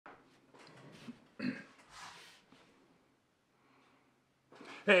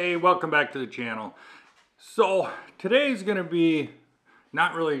Hey, welcome back to the channel. So today's going to be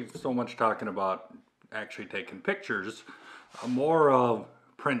not really so much talking about actually taking pictures, more of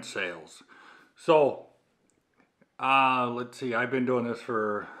print sales. So let's see, I've been doing this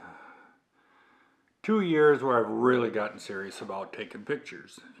for 2 years where I've really gotten serious about taking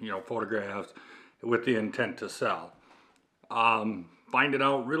pictures, photographs with the intent to sell. Finding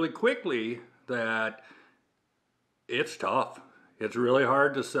out really quickly that it's tough. It's really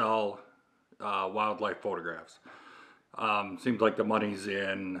hard to sell wildlife photographs. Seems like the money's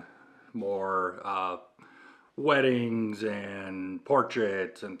in more weddings and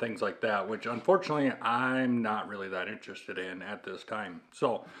portraits and things like that, which unfortunately I'm not really that interested in at this time.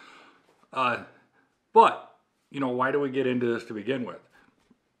 So, but, why do we get into this to begin with?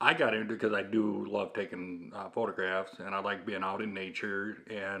 I got into it because I do love taking photographs and I like being out in nature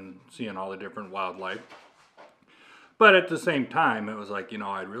and seeing all the different wildlife. But at the same time, it was like,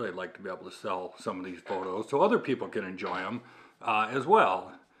 I'd really like to be able to sell some of these photos so other people can enjoy them as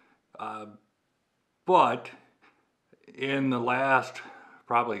well. But in the last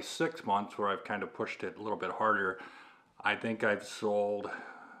probably 6 months, where I've kind of pushed it a little bit harder, I think I've sold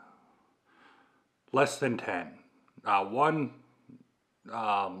less than 10. One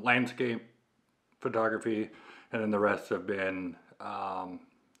landscape photography, and then the rest have been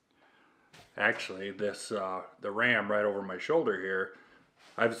actually the Ram right over my shoulder here.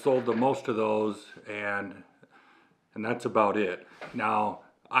 I've sold the most of those, and that's about it. Now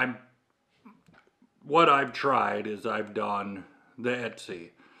what I've tried is I've done the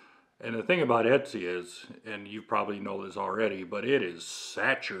Etsy. And the thing about Etsy is, and you probably know this already, but it is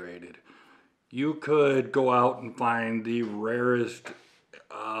saturated. You could go out and find the rarest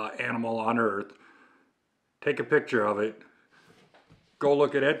animal on earth, take a picture of it, go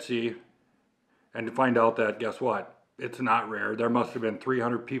look at Etsy, and find out that, guess what? It's not rare. There must have been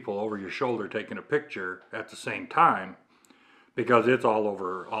 300 people over your shoulder taking a picture at the same time, because it's all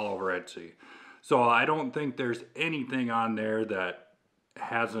over Etsy. So I don't think there's anything on there that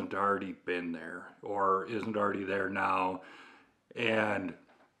hasn't already been there or isn't already there now. And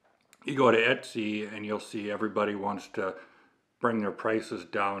you go to Etsy and you'll see everybody wants to bring their prices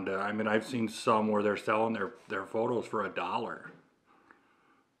down to, I've seen some where they're selling their photos for $1.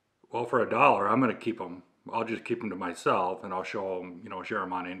 Well, for $1, I'm going to keep them. I'll just keep them to myself, and I'll show them, share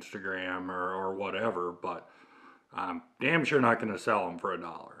them on Instagram or whatever, but I'm damn sure not going to sell them for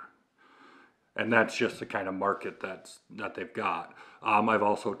 $1. And that's just the kind of market that they've got. I've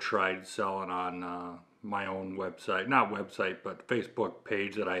also tried selling on my own website, not website, but Facebook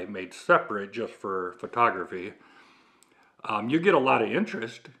page that I made separate just for photography. You get a lot of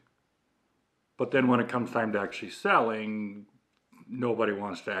interest, but then when it comes time to actually selling, nobody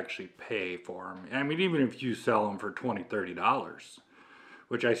wants to actually pay for them. Even if you sell them for $20, $30,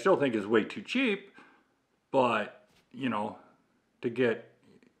 which I still think is way too cheap, but, to get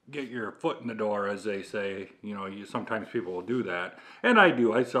your foot in the door, as they say, sometimes people will do that. And I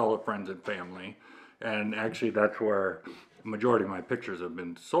do. I sell to friends and family. And actually, that's where the majority of my pictures have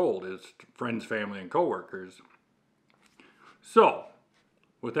been sold, is friends, family, and coworkers. So,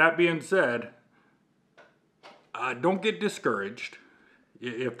 with that being said, don't get discouraged.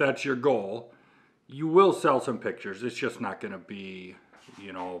 If that's your goal, you will sell some pictures. It's just not going to be,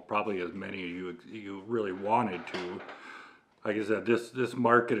 probably as many as you really wanted to. Like I said, this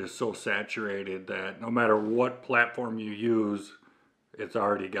market is so saturated that no matter what platform you use, it's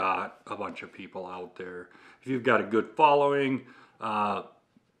already got a bunch of people out there. If you've got a good following,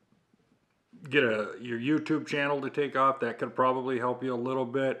 get your YouTube channel to take off. That could probably help you a little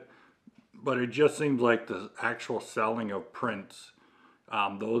bit. But it just seems like the actual selling of prints,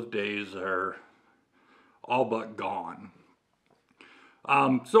 those days are all but gone.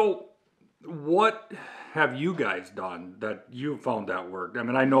 So what have you guys done that you found that worked?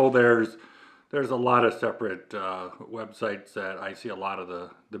 I know there's a lot of separate websites that I see a lot of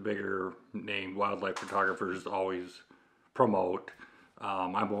the bigger name wildlife photographers always promote.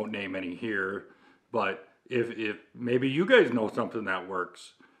 I won't name any here, but if maybe you guys know something that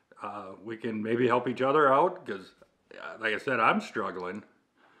works, we can maybe help each other out, because like I said, I'm struggling.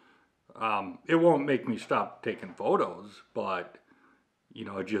 It won't make me stop taking photos, but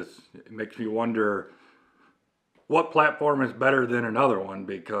it makes me wonder what platform is better than another one,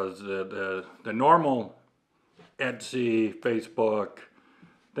 because the normal Etsy, Facebook,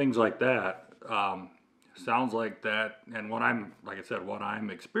 things like that, sounds like that. And what I'm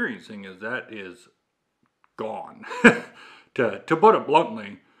experiencing is that is gone, to put it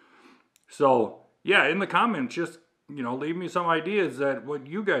bluntly. So yeah, in the comments, just leave me some ideas that what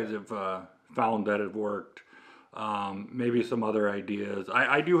you guys have found that have worked. maybe some other ideas.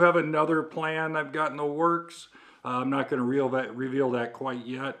 I do have another plan I've got in the works. I'm not going to reveal that quite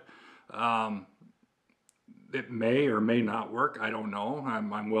yet. It may or may not work. I don't know.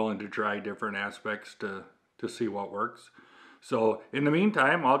 I'm willing to try different aspects to see what works. So in the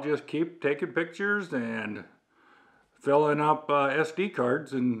meantime, I'll just keep taking pictures and filling up SD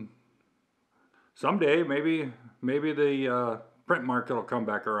cards, and someday maybe the print market will come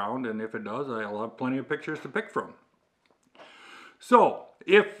back around, and if it does, I'll have plenty of pictures to pick from. So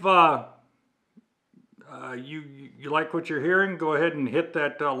if you like what you're hearing, go ahead and hit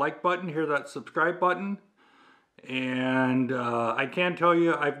that like button, hit that subscribe button. And I can tell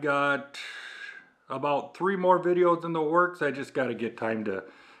you I've got about 3 more videos in the works. I just got to get time to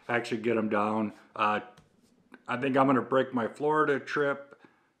actually get them down. I think I'm going to break my Florida trip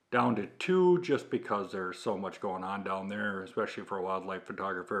down to 2 just because there's so much going on down there, especially for a wildlife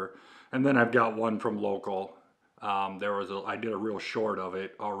photographer. And then I've got one from local. I did a real short of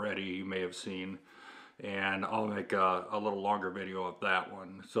it already, you may have seen. And I'll make a little longer video of that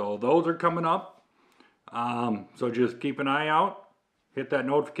one. So those are coming up. So just keep an eye out, hit that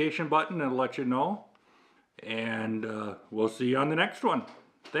notification button and it'll let you know, and we'll see you on the next one.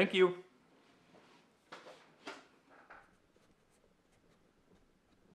 Thank you.